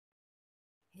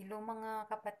Hello mga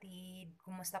kapatid,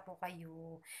 kumusta po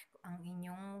kayo? Ang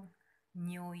inyong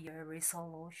New Year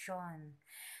resolution.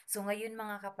 So ngayon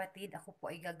mga kapatid, ako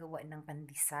po ay gagawa ng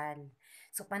pandesal.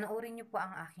 So panoorin niyo po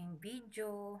ang aking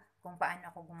video kung paano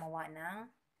ako gumawa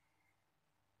ng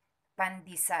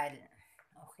pandesal.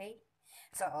 Okay?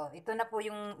 So, ito na po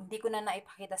yung, hindi ko na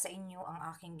naipakita sa inyo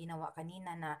ang aking ginawa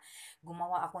kanina na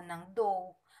gumawa ako ng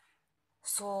dough.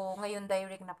 So, ngayon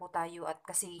direct na po tayo at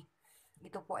kasi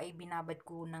ito po ay binabad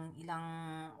ko ng ilang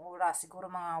oras, siguro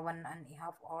mga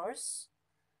 1.5 hours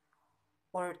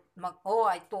or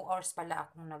ay 2 hours pala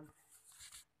akong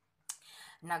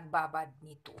nagbabad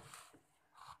nito.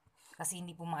 Kasi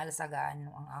hindi po maalasagaan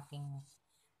ang aking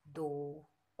dough.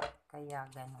 Kaya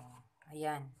gano'n.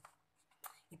 Ayan.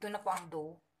 Ito na po ang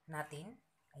dough natin.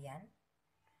 Ayan.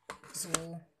 So,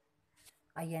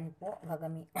 ayan po.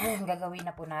 Gagawin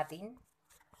na po natin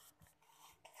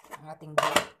ang ating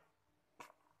dough.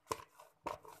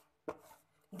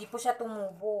 Hindi po siya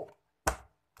tumubo.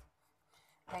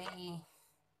 Kay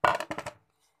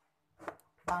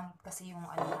pangit kasi yung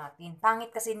ano natin.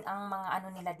 Pangit kasi ang mga ano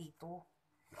nila dito.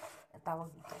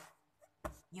 Tawag dito.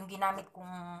 Yung ginamit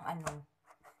kong ano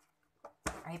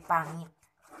ay pangit.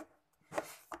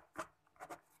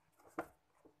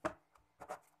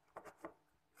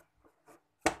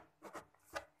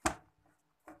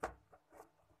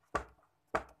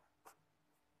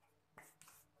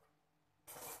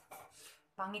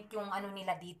 Pangit yung ano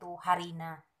nila dito,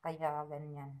 harina. Kaya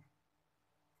ganyan.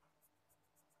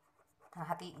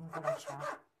 Hahatiin ko lang siya.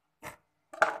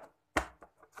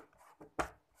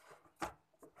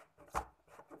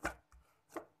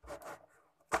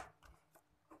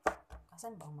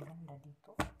 Asan ba ang maganda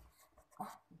dito?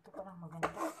 Ito palang maganda.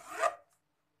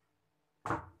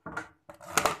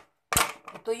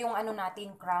 Ito yung ano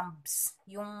natin, crumbs.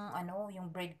 Yung ano,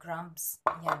 yung bread crumbs.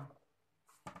 Yan.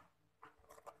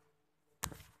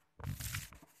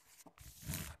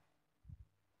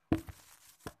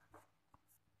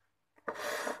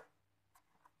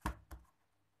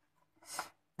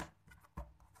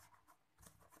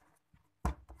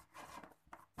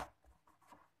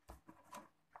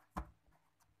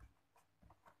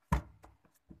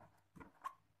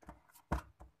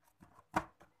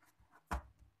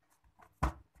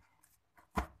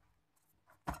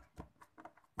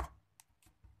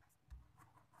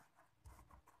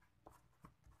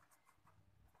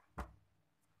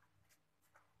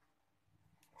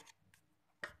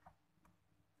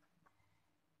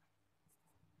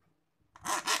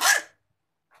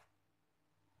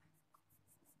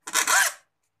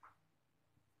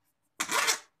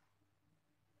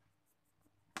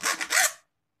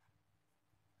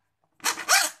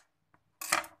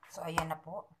 So, ayan na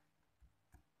po.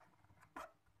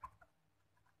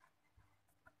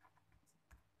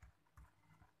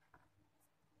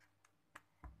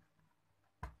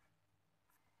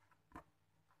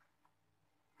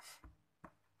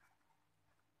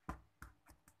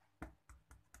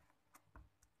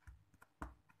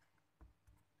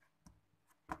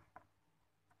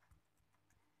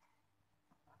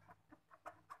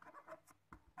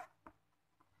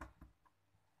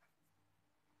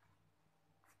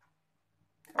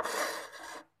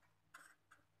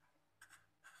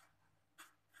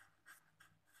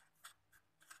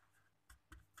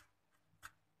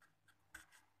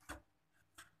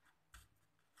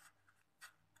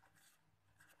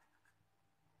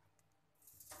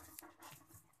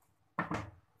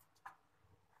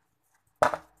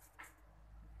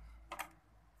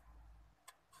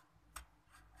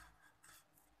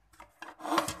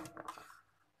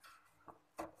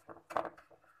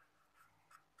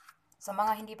 Sa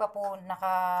mga hindi pa po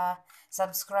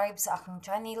naka-subscribe sa aking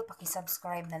channel,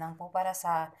 paki-subscribe na lang po para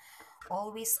sa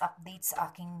always update sa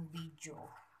aking video.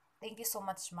 Thank you so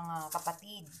much mga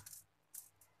kapatid.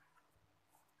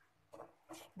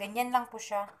 Ganyan lang po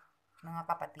siya, mga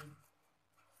kapatid.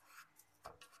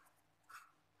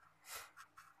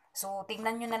 So,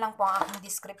 tingnan nyo na lang po ang aking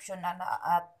description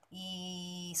at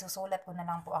isusulat ko na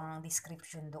lang po ang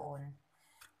description doon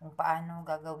kung paano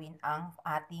gagawin ang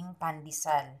ating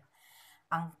pandesal.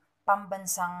 Ang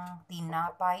pambansang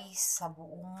tinapay sa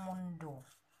buong mundo.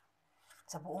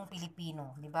 Sa buong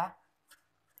Pilipino, di ba?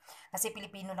 Kasi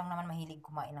Pilipino lang naman mahilig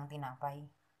kumain ng tinapay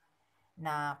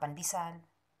na pandesal.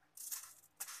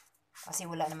 Kasi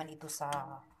wala naman ito sa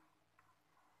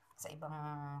ibang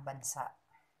bansa.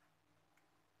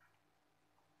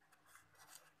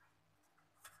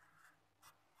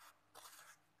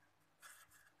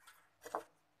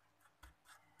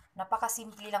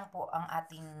 Napakasimple lang po ang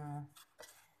ating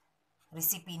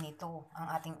recipe nito,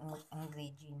 ang ating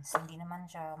ingredients. Hindi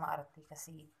naman siya maarte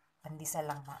kasi pandesal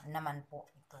lang naman po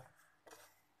ito.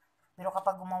 Pero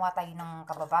kapag gumawa tayo ng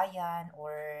kababayan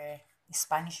or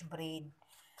Spanish bread,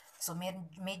 so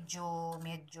medyo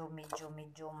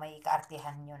may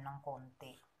kaartehan yun ng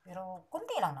konti. Pero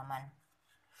konti lang naman.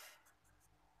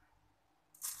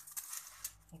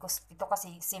 Because ito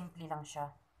kasi simple lang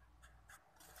siya.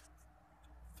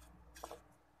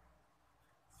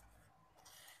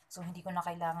 So hindi ko na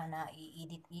kailangan na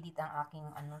i-edit ang aking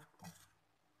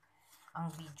ang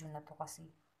video na to kasi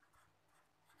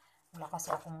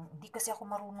hindi kasi ako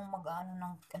marunong mag-ano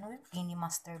ng yun, Kini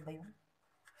Master ba yun?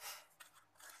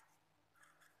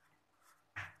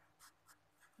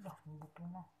 Wala, buto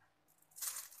na.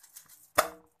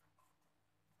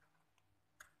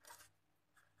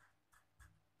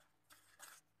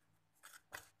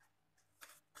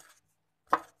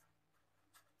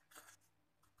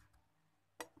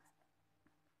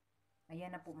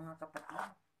 Ayan na po mga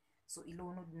kapatid. So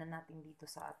ilunod na natin dito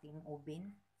sa ating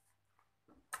oven.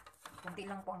 Kunti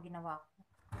lang po ang ginawa ko.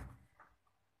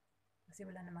 Kasi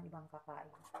wala namang ibang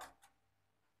kakain.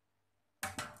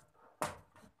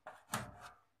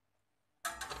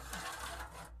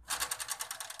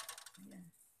 Ayan.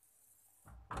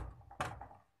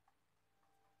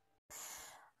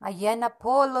 Ayan na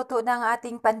po, luto na ang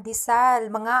ating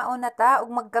pandesal. Mangaon na ta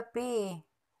og magkape.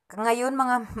 Ngayon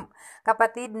mga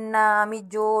kapatid na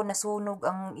medyo nasunog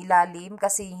ang ilalim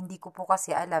kasi hindi ko po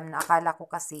kasi alam na akala ko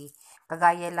kasi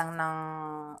kagaya lang ng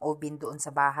oven doon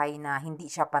sa bahay na hindi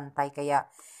siya pantay kaya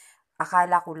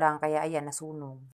akala ko lang kaya ayan nasunog.